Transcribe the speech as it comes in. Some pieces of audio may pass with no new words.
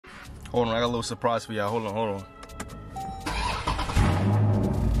Hold on, I got a little surprise for y'all. Hold on, hold on.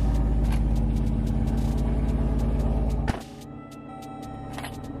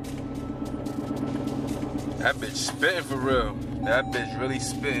 That bitch spitting for real. That bitch really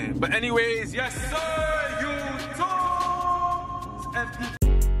spitting. But anyways, yes sir, YouTube!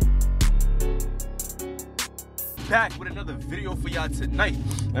 Back with another video for y'all tonight.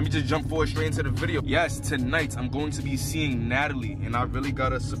 Let me just jump forward straight into the video. Yes, tonight I'm going to be seeing Natalie, and I really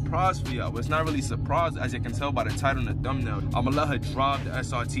got a surprise for y'all. Well, it's not really a surprise, as you can tell by the title and the thumbnail. I'm gonna let her drive the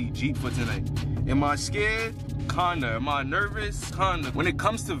SRT Jeep for tonight. Am I scared? Kinda. Am I nervous? Kinda. When it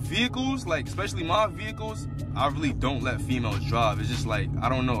comes to vehicles, like especially my vehicles, I really don't let females drive. It's just like, I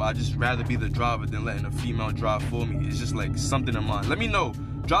don't know, I just rather be the driver than letting a female drive for me. It's just like something in mind. Let me know.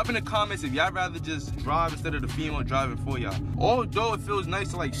 Drop in the comments if y'all rather just drive instead of the female driving for y'all. Although it feels nice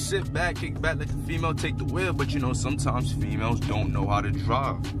to like sit back, kick back, let the female take the wheel, but you know, sometimes females don't know how to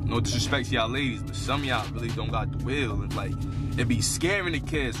drive. No disrespect to y'all ladies, but some of y'all really don't got the wheel, and like, it be scaring the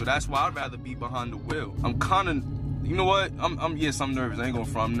kids, so that's why I'd rather be behind the wheel. I'm kinda, you know what? Yes, I'm nervous. I ain't gonna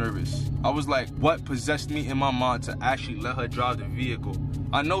front, I'm nervous. I was like, what possessed me in my mind to actually let her drive the vehicle?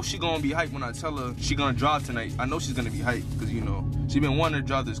 I know she gonna be hyped when I tell her she gonna drive tonight. I know she's gonna be hyped, because you know, she been wanting to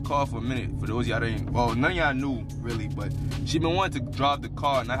drive this car for a minute. For those y'all that ain't, well, none of y'all knew really, but she been wanting to drive the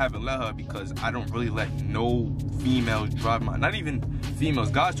car, and I haven't let her because I don't really let no females drive mine. Not even females,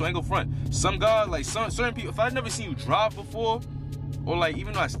 guys, so I ain't gonna front. Some guys, like certain people, if I've never seen you drive before, or like,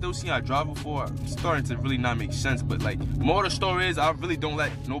 even though I still seen y'all drive before, I'm starting to really not make sense. But like, more of the story is, I really don't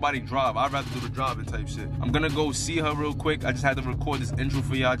let nobody drive. I'd rather do the driving type shit. I'm gonna go see her real quick. I just had to record this intro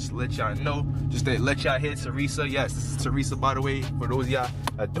for y'all, just to let y'all know. Just to let y'all hear Teresa. Yes, this is Teresa, by the way, for those of y'all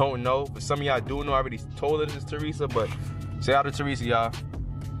that don't know. But some of y'all do know, I already told her this is Teresa, but say out to Teresa, y'all.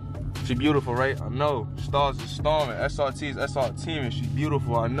 She beautiful, right? I know. Stars is storming. SRT is SRT, and she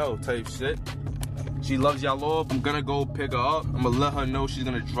beautiful, I know, type shit. She loves y'all all. I'm gonna go pick her up. I'm gonna let her know she's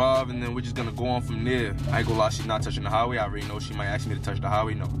gonna drive, and then we're just gonna go on from there. I ain't gonna lie, she's not touching the highway. I already know she might ask me to touch the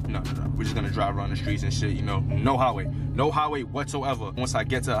highway. No. We're just gonna drive around the streets and shit, you know. No highway. No highway whatsoever. Once I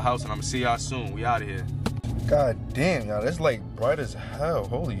get to her house, and I'm gonna see y'all soon. We out of here. God damn, y'all. That's like bright as hell.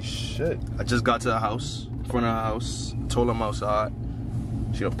 Holy shit. I just got to her house. In front of her house. Told her I'm outside.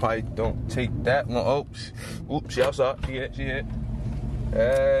 She'll probably don't take that long. Oh, oops, she outside. She hit.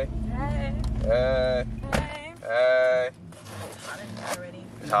 Hey. Hey. Hey. Hey. Hey. It's hot in here already.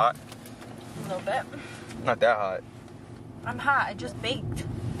 It's hot? A little bit. Not that hot. I'm hot. I just baked.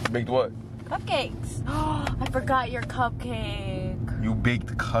 Baked what? Cupcakes. Oh, I forgot your cupcake. You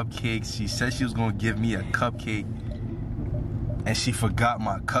baked cupcakes. She said she was gonna give me a cupcake, and she forgot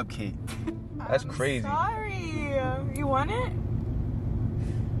my cupcake. That's crazy. Sorry. You want it?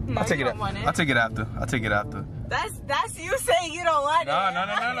 No, I'll take it. Want it. I'll take it after. I'll take it after. That's you saying you don't want it.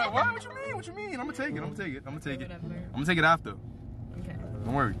 No. What you mean? What you mean? I'm gonna take it. I'm gonna take it. I'm gonna take it. Whatever. I'm gonna take it after. Okay.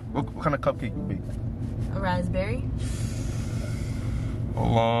 Don't worry. What kind of cupcake you baked? A raspberry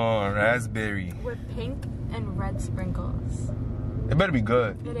Hold on, raspberry. with pink and red sprinkles. It better be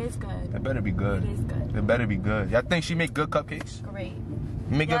good. It is good. It better be good. It is good. It better be good. Y'all think she make good cupcakes? Great.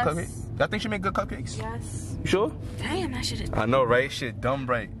 You make Yes. good cupcakes? Y'all think she make good cupcakes? Yes. You sure? Damn, that shit is. I know, right? Shit, dumb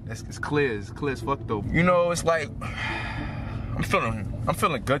right. It's clear. It's clear as fuck though. You know, it's like I'm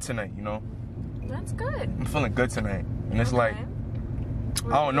feeling good tonight. You know, That's good. I'm feeling good tonight, and it's like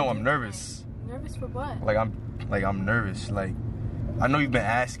I don't know. I'm nervous. Nervous for what? Like I'm nervous. Like I know you've been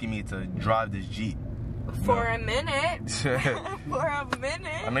asking me to drive this Jeep. For a minute. For a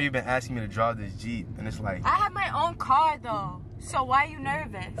minute. I know you've been asking me to drive this Jeep, and it's like I have my own car though. So why are you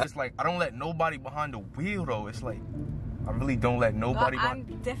nervous? it's like I don't let nobody behind the wheel though. It's like I really don't let nobody. Well, I'm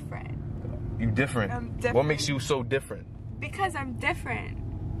different. You different. I'm different. What makes you so different? Because I'm different.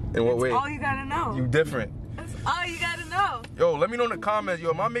 In what way? That's all you gotta know. You different. That's all you gotta know. Yo, let me know in the comments.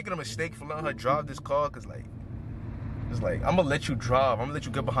 Yo, am I making a mistake for letting her drive this car? Cause like, it's like I'm gonna let you drive. I'm gonna let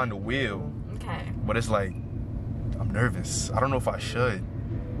you get behind the wheel. Okay. But it's like I'm nervous. I don't know if I should.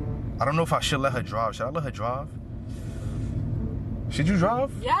 I don't know if I should let her drive. Should I let her drive? Should you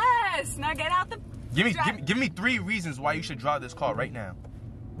drive? Yes. Now get out the. Give me 3 reasons why you should drive this car right now.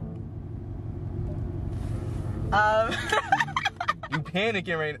 You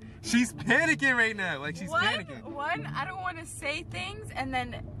panicking right now. She's panicking right now. Like she's panicking. One, I don't want to say things and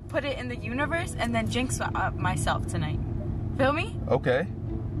then put it in the universe and then jinx myself tonight. Feel me? Okay.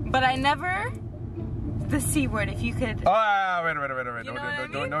 But I never. The C word, if you could. Oh, wait. You know what I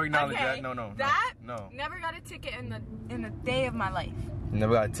mean? No, acknowledge Okay. that. No. That? No. Never got a ticket in the day of my life.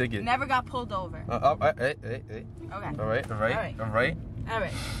 Never got a ticket. Never got pulled over. Hey. Okay. All right.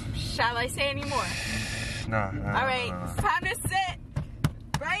 Alright. Shall I say any more? Nah. Alright. It's time to sit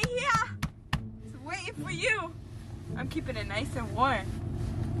right here. for you. I'm keeping it nice and warm.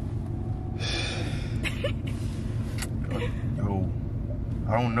 Yo,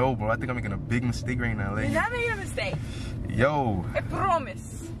 I don't know, bro. I think I'm making a big mistake right now, lady. You're not making a mistake. Yo. I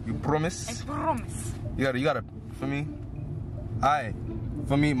promise. You promise? I promise. You gotta, for me? Alright.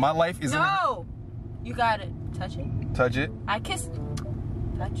 For me, my life is No! You gotta touch it. Touch it. I kissed.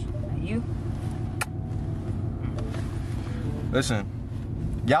 Touch. Not you. Listen.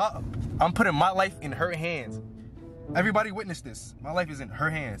 Y'all, I'm putting my life in her hands. Everybody witness this. My life is in her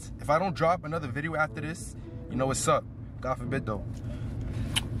hands. If I don't drop another video after this, you know what's up. God forbid though.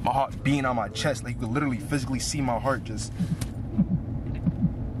 My heart beating on my chest. Like you could literally physically see my heart just.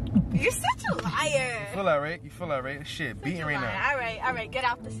 You're such a liar. You feel that, right? You feel that, right? Shit, Such beating right now. All right, get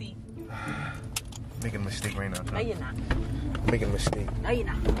out the seat. Making a mistake right now. No, you're not. Making a mistake. No, you're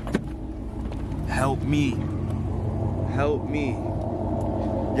not. Help me. Help me.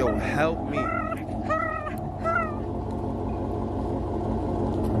 Yo, help me.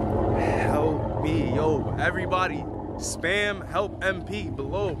 Help me. Yo, everybody, spam help MP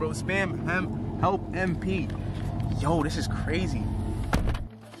below, bro. Spam help MP. Yo, this is crazy.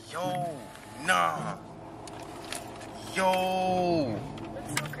 Yo, nah. Yo.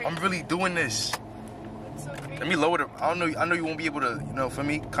 That's so crazy. I'm really doing this. That's so crazy. Let me lower it. I know you won't be able to, you know, for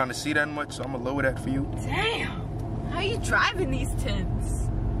me, kind of see that much, so I'm gonna lower that for you. Damn. How are you driving these tints?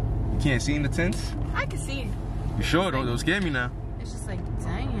 You can't see in the tints? I can see it. You sure? Don't scare me now. It's just like,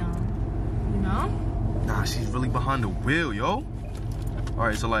 damn. You know? Nah, she's really behind the wheel, yo. All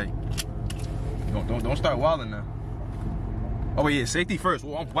right, so like, don't start wilding now. Oh wait, yeah, safety first.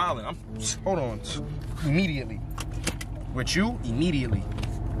 Well, I'm wilding. Hold on. Immediately. With you, immediately.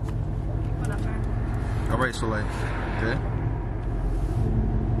 Whatever. All right, so like, okay.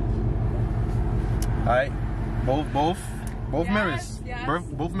 All right, both Yes, mirrors. yes.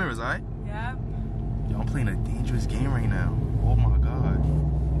 Both mirrors, all right? Yeah. Yo, I'm playing a dangerous game right now. Oh my God.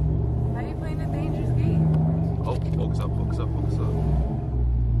 How are you playing a dangerous game? Oh, focus up, focus up, focus up.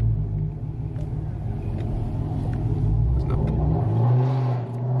 Let's go.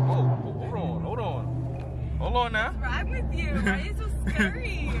 Oh, hold on now. What's wrong with you? Why are you so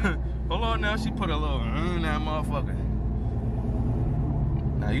scary? Hold on now, she put a little in that motherfucker.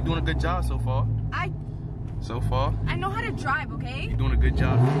 Now you doing a good job so far. So far. I know how to drive, okay? You're doing a good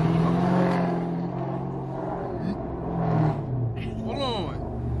job. Hold on.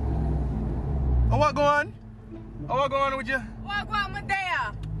 Oh, what going on? Oh, what going on with you? What going on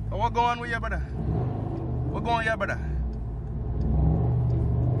there? Oh, what going on with you, brother? What going on, yeah, brother?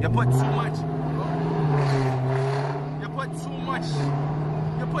 You put too much.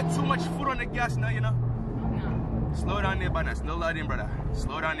 You put too much foot on the gas now, you know? No. Slow down there, brother. Slow down there, brother.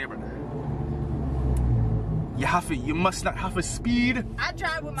 Slow down there, brother. You must not have a speed. I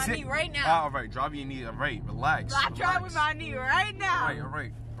drive with my knee right now. All right, drive your knee. All right, relax. I drive with my knee right now.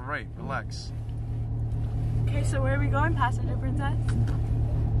 All right, relax. Okay, so where are we going? Passenger princess?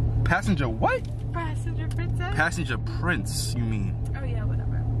 Passenger what? Passenger princess? Passenger prince, you mean? Oh yeah,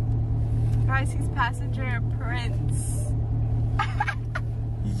 whatever. Guys, he's passenger prince.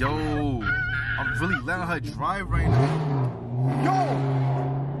 Yo, I'm really letting her drive right now.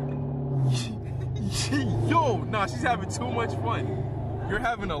 Yo, nah, she's having too much fun. You're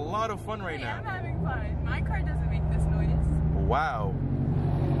having a lot of fun right now. I'm having fun. My car doesn't make this noise. Wow.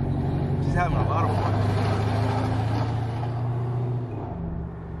 She's having a lot of fun.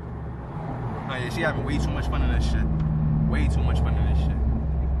 Oh yeah, she having way too much fun in this shit. Way too much fun in this shit.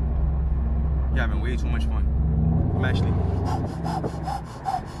 You're having way too much fun. I'm actually.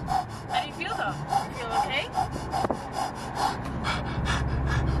 How do you feel though? You feel okay?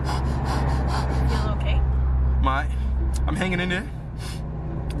 Feel okay? I'm hanging in there.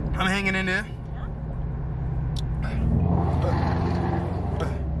 I'm hanging in there.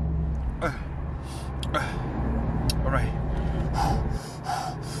 All right.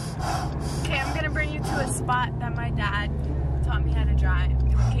 Okay, I'm gonna bring you to a spot that my dad taught me how to drive.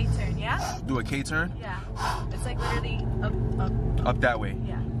 Do a K-turn, yeah? Do a K-turn? Yeah. It's like literally up. Up that way.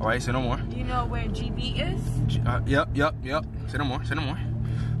 Yeah. All right, say no more. You know where GB is? Yep. Say no more.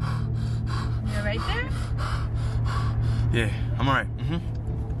 You're right there? Yeah, I'm all right.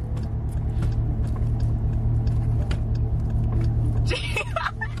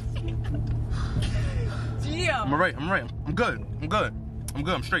 Gio. I'm all right. I'm good.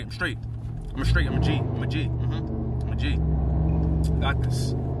 I'm straight. I'm a G. I'm a G. Got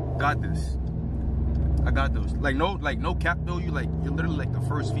this. I got those. Like no cap though. You're literally like the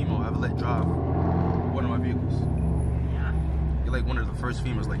first female I ever let drive one of my vehicles. Yeah. You're like one of the first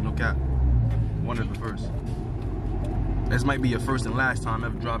females, like no cap. One of the first. This might be your first and last time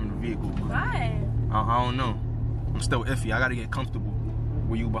ever driving a vehicle. Why? I don't know. I'm still iffy. I gotta get comfortable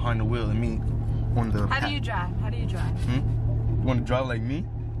with you behind the wheel and me on the. How do you drive? You want to drive like me?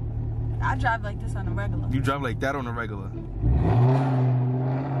 I drive like this on a regular. You drive like that on a regular.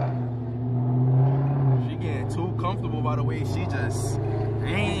 She getting too comfortable by the way she just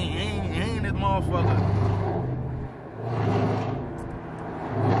ain't this motherfucker.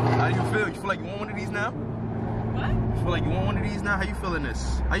 How do you feel? You feel like you want one of these now? What? You feel like you want one of these now? How you feeling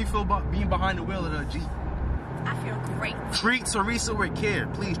this? How you feel about being behind the wheel of the Jeep? I feel great. Treat Teresa with care.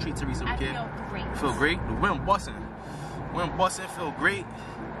 Please treat Teresa with care. I feel great. Feel great? When I'm busting, feel great.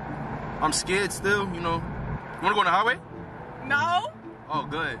 I'm scared still, you know. You wanna go on the highway? No. Oh,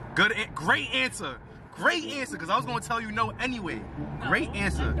 good. Great answer. Great answer, because I was gonna tell you no anyway. No, Great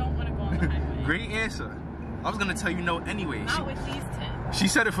answer. I don't wanna go on the highway. Great answer. I was gonna tell you no anyway. Not with these 10. She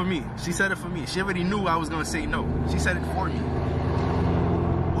said it for me. She said it for me. She already knew I was gonna say no. She said it for me.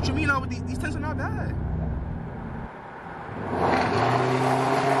 What you mean now with these tents are not bad?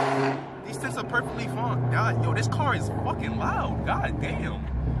 These tents are perfectly fine. God, yo, this car is fucking loud. God damn.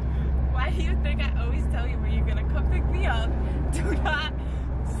 Why do you think I always tell you when you're gonna come pick me up? Do not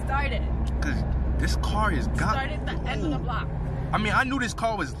start it. Cause this car is Start at the end of the block. I mean, I knew this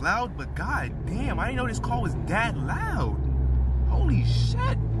car was loud, but god damn, I didn't know this car was that loud. Holy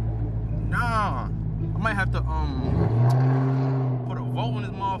shit. Nah. I might have to put a vote on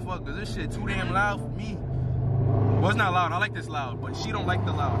this motherfucker, cause this shit too damn loud for me. Well, it's not loud. I like this loud, but she don't like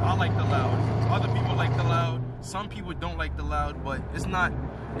the loud. I like the loud. Other people like the loud. Some people don't like the loud, but it's not.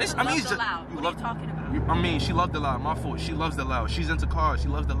 I mean, it's just loud. What are you talking about? I mean, she loved the loud. My fault. She loves the loud. She's into cars. She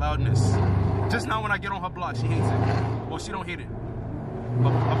loves the loudness. Just now when I get on her block, she hates it. Well, she don't hate it.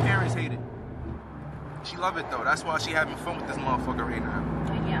 Her parents hate it. She love it though. That's why she having fun with this motherfucker right now.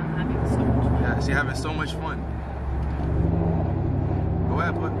 Yeah, I'm having so much fun. Yeah, she having so much fun. Go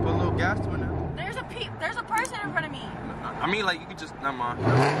ahead, put a little gas to it now. There's a person in front of me. I mean, like, you could just, never mind.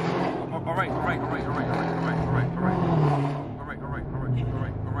 All right.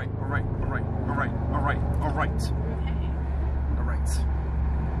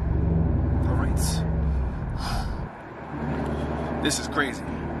 This is crazy.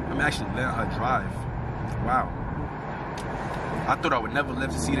 I'm actually letting her drive. Wow. I thought I would never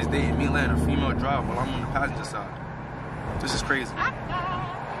live to see this day and me letting a female drive while I'm on the passenger side. This is crazy.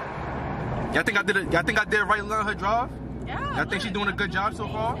 Y'all think I did it right letting her drive? Yeah. Y'all think she's doing a good job so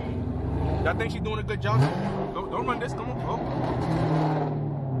far? Y'all think she's doing a good job so far? Don't run this, come on, bro.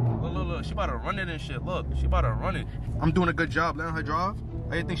 Look, she about to run it and shit. Look, she about to run it. I'm doing a good job letting her drive.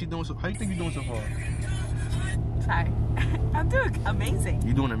 How you think you're doing so far? Sorry. I'm doing amazing.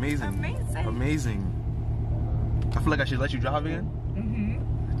 You're doing amazing. Amazing. I feel like I should let you drive again.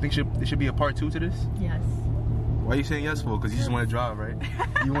 Mm-hmm. Think there should be a part 2 to this? Yes. Why are you saying yes for? Because you just want to drive, right?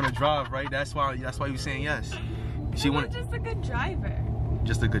 You want to drive, right? That's why you're saying yes. I'm just a good driver.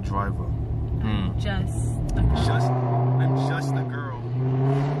 Just a good driver. I'm just a girl.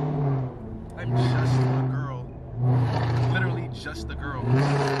 I'm just a girl. Literally just a girl.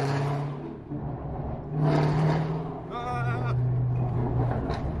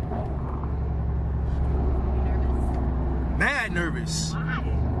 Mad nervous. Why?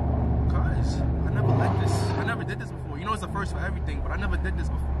 Cause I never like this. I never did this before. You know, it's the first for everything, but I never did this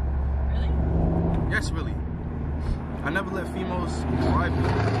before. Really? Yes, really. I never let females drive me.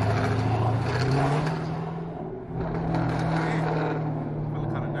 I'm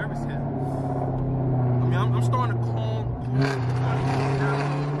feeling kind of nervous here. I mean, I'm starting to calm down.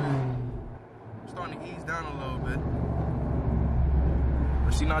 I'm starting to ease down a little bit.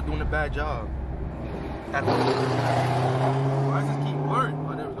 But she's not doing a bad job. At all. Why does this keep blurring?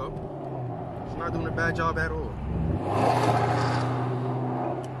 Oh, there we go. She's not doing a bad job at all.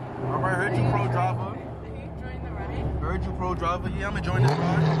 Alright, heard you, pro driver. Are you enjoying the ride? Heard you, pro driver. Yeah, I'm enjoying this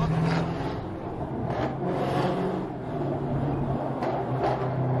ride.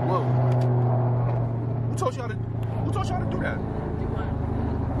 Whoa. Who taught you how to do that? Do what?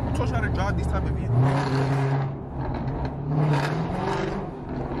 Who taught you how to drive these type of vehicles?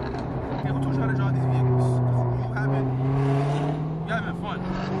 Okay, who taught you how to drive these vehicles? You're having fun. Is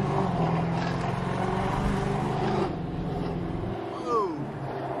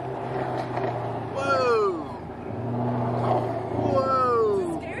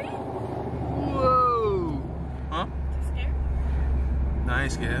it scary? Huh? Is it scary? Nah, I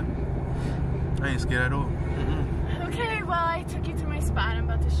ain't scared. I ain't scared at all. Okay, well, I took you to my spot. I'm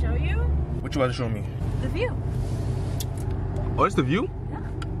about to show you What you about to show me? the view. Oh, it's the view? Yeah.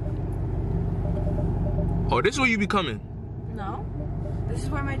 Oh, this is where you be coming? No. This is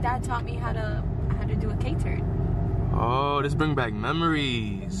where my dad taught me how to do a K-turn. Oh, this bring back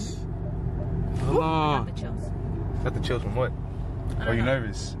memories. Hold on. Got the chills. Got the chills from what? Are you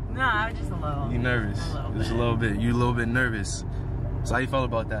nervous? No, I'm just a little. You nervous? Just a little bit. You a little bit nervous. So how you felt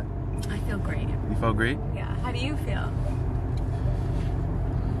about that? I feel great. You felt great? Yeah. How do you feel?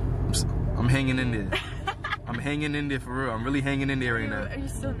 I'm hanging in there. I'm hanging in there for real. I'm really hanging in there right now. Are you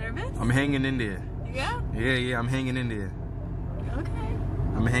still nervous? I'm hanging in there. Yeah? Yeah, I'm hanging in there. Okay.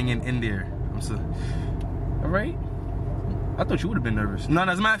 I'm hanging in there. I'm so... Alright? I thought you would have been nervous. No,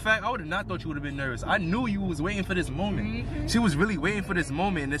 as a matter of fact, I would have not thought you would have been nervous. I knew you was waiting for this moment. She was really waiting for this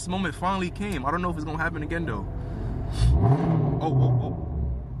moment, and this moment finally came. I don't know if it's gonna happen again though. Oh.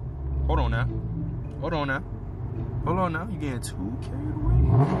 Hold on now. Hold on now. Hold on now. You getting too carried away.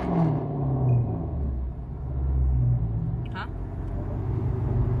 Huh?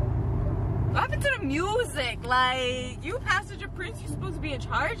 What happened to the music? Like, you passenger prince, you're supposed to be in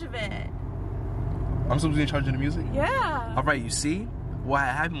charge of it. I'm supposed to be in charge of the music? Yeah. Alright, you see? What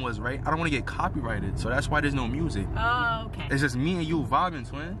happened was, right, I don't want to get copyrighted, so that's why there's no music. Oh, okay. It's just me and you vibing,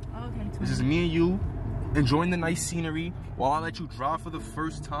 twin. Okay, twin. It's just me and you enjoying the nice scenery while I let you drive for the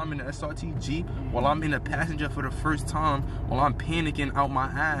first time in the SRT Jeep, while I'm in the passenger for the first time, while I'm panicking out my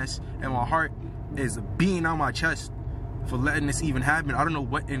ass and my heart is beating out my chest for letting this even happen. I don't know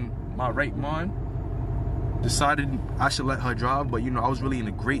what in my right mind decided I should let her drive, but you know, I was really in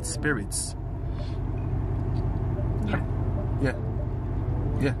the great spirits.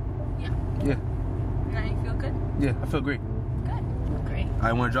 Yeah. Now you feel good? Yeah, I feel great. Good. Great.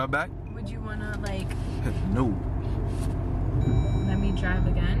 I want to drive back? Would you want to, like... No. Let me drive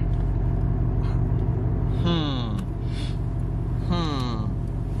again?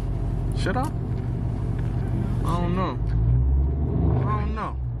 Should I? I don't know.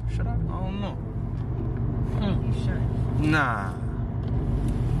 Should I? I don't know. You should. Nah.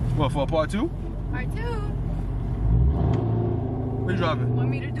 What, for part 2? Part 2. Where you driving? Want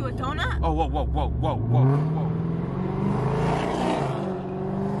me to do a donut? Oh, whoa.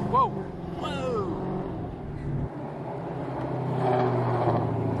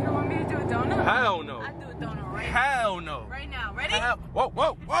 You don't want me to do a donut? Hell no. I'll do a donut right now. Hell no. Right now. Ready? Whoa.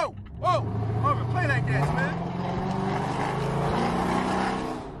 Marvin, play that gas, man.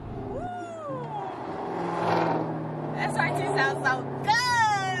 Woo! SRT sounds so good!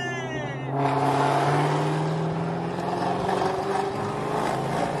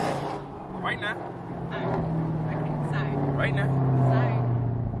 Right now. Okay, sorry. Right now. Sorry.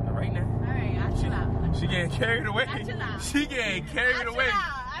 Right now. Alright, I'll chill out. She getting carried away. I'll chill out. She getting carried away.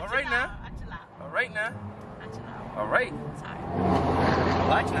 All right now. I'll chill out. All right now. I'll chill out. All right. Sorry.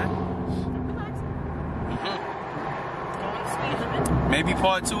 Relax now. Relax. Going the speed limit. Maybe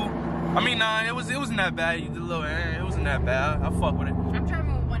part 2. I mean, nah, it wasn't that bad. You did a little, it wasn't that bad. I fuck with it. I'm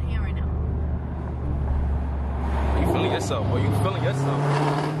driving with one hand right now. You feeling yourself? Are you feeling yourself?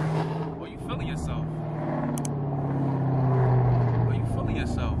 Are you feeling yourself? Are you feeling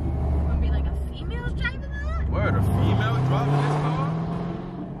yourself? Gonna be like a female driving that? Word, a female driving this car?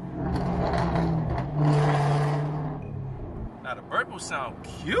 Now the burp will sound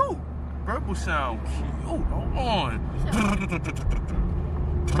cute. Burp will sound cute. Hold on.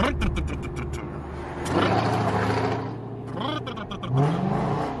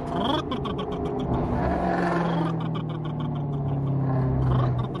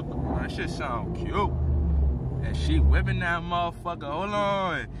 That shit sound cute. And she whipping that motherfucker. Hold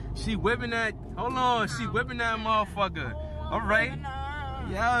on. She whipping that. Hold on. She whipping that motherfucker. All right.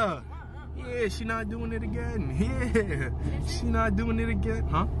 Yeah. Yeah, she not doing it again. Yeah. She not doing it again.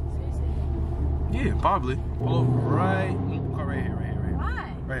 Huh? Yeah, probably. Pull over right. Right here.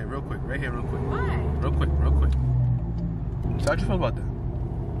 Why? Right here, real quick. Right here, real quick. Why? Real quick. So how'd you feel about that?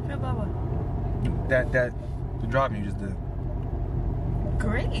 Feel about what? The driving you just did.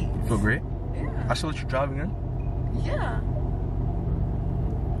 Great. Feel great? Yeah. I should let you drive again? Yeah.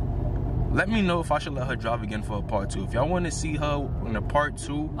 Let me know if I should let her drive again for a part 2. If y'all want to see her in a part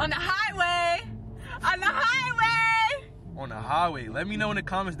 2. On the highway! On the highway! On the highway. Let me know in the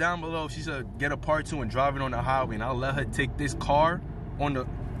comments down below if she should get a part 2 and drive it on the highway. And I'll let her take this car on the...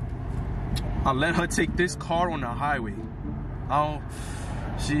 highway.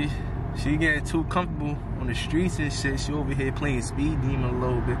 She getting too comfortable on the streets and shit. She over here playing speed demon a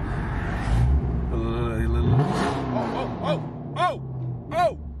little bit.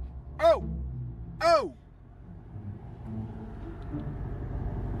 Oh!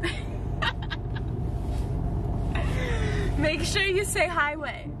 Make sure you say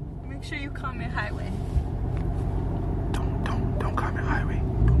highway. Make sure you comment highway. Don't comment highway.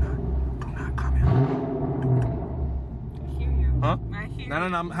 Do not comment highway. I hear you. Huh? I hear you. No,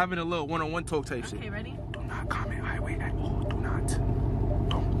 I'm having a little one-on-one talk type shit. Okay, ready? Do not comment highway at all. Do not.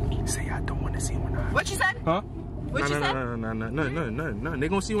 Don't say I don't want to see him on the highway. What you said? Huh? What you said? No. They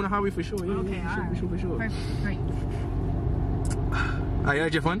gonna see you on the highway for sure. Yeah, Okay, alright. For sure. Perfect, great. Alright, you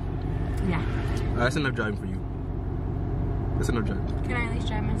had your fun? Yeah. That's enough driving for you. That's enough driving. Can I at least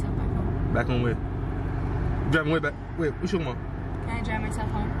drive myself back home? Back on where? Driving way back. Wait, what's your mom? Can I drive myself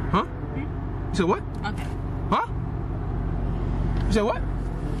home? Huh? You said what? Okay. Huh? You said what?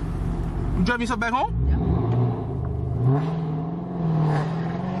 You driving yourself back home? Yeah.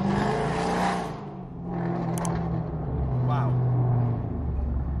 Wow.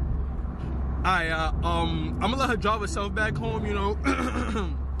 Alright, I'm gonna let her drive herself back home, you know.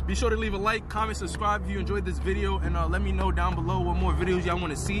 Be sure to leave a like, comment, subscribe if you enjoyed this video, and let me know down below what more videos y'all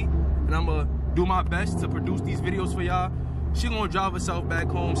want to see. And I'm gonna do my best to produce these videos for y'all. She gonna drive herself back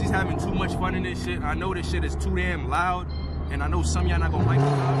home. She's having too much fun in this shit. I know this shit is too damn loud, and I know some of y'all not gonna like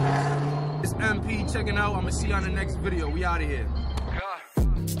it. It's MP checking out. I'm gonna see you on the next video. We out of here.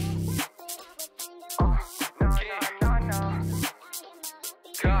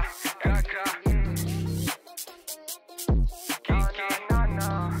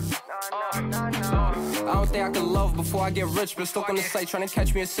 I don't think I can love before I get rich, but stuck on the site trying to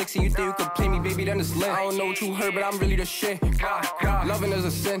catch me at 60. You think you could play me, baby, then it's lit. I don't know what you heard, but I'm really the shit. Loving is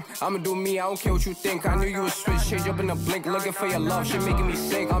a sin, I'ma do me, I don't care what you think. I knew you would switch, change up in a blink, looking for your love, shit making me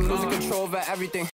sick. I'm losing control over everything.